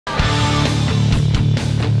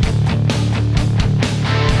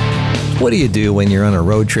What do you do when you're on a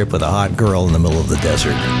road trip with a hot girl in the middle of the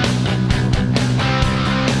desert?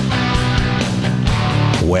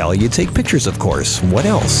 Well, you take pictures, of course. What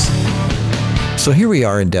else? So here we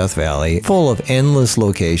are in Death Valley, full of endless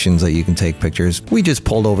locations that you can take pictures. We just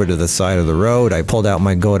pulled over to the side of the road. I pulled out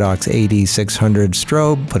my Godox AD600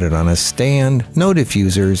 strobe, put it on a stand, no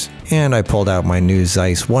diffusers, and I pulled out my new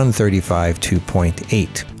Zeiss 135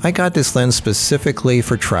 2.8. I got this lens specifically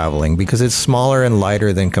for traveling because it's smaller and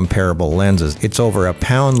lighter than comparable lenses. It's over a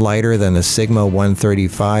pound lighter than the Sigma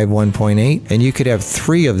 135 1.8, and you could have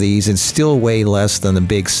 3 of these and still weigh less than the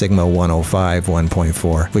big Sigma 105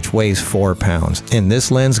 1.4, which weighs 4 pounds. And this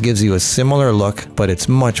lens gives you a similar look, but it's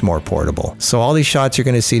much more portable. So all these shots you're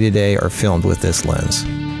going to see today are filmed with this lens.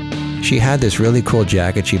 She had this really cool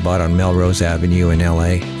jacket she bought on Melrose Avenue in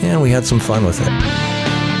LA, and we had some fun with it.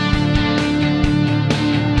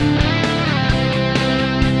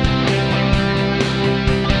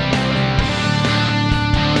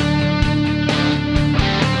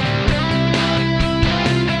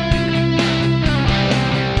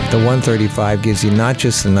 The 135 gives you not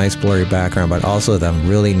just a nice blurry background, but also the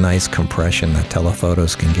really nice compression that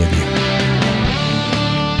telephotos can give you.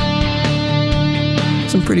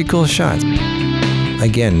 Some pretty cool shots.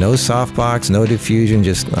 Again, no softbox, no diffusion,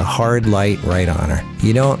 just a hard light right on her.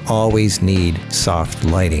 You don't always need soft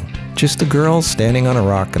lighting. Just a girl standing on a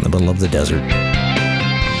rock in the middle of the desert.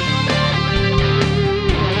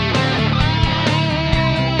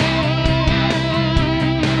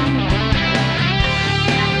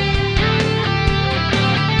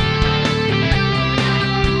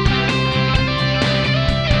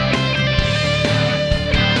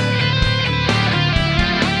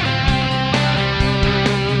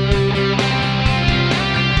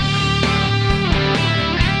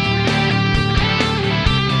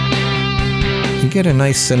 You get a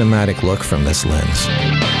nice cinematic look from this lens.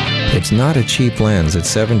 It's not a cheap lens,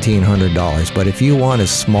 it's $1,700, but if you want a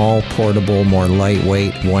small, portable, more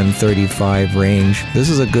lightweight 135 range, this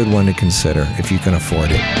is a good one to consider if you can afford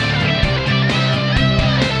it.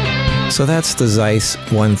 So that's the Zeiss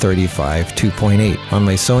 135 2.8 on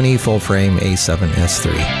my Sony full-frame A7S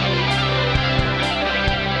III.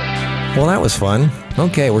 Well, that was fun.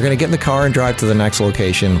 Okay, we're going to get in the car and drive to the next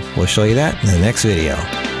location. We'll show you that in the next video.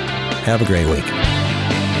 Have a great week.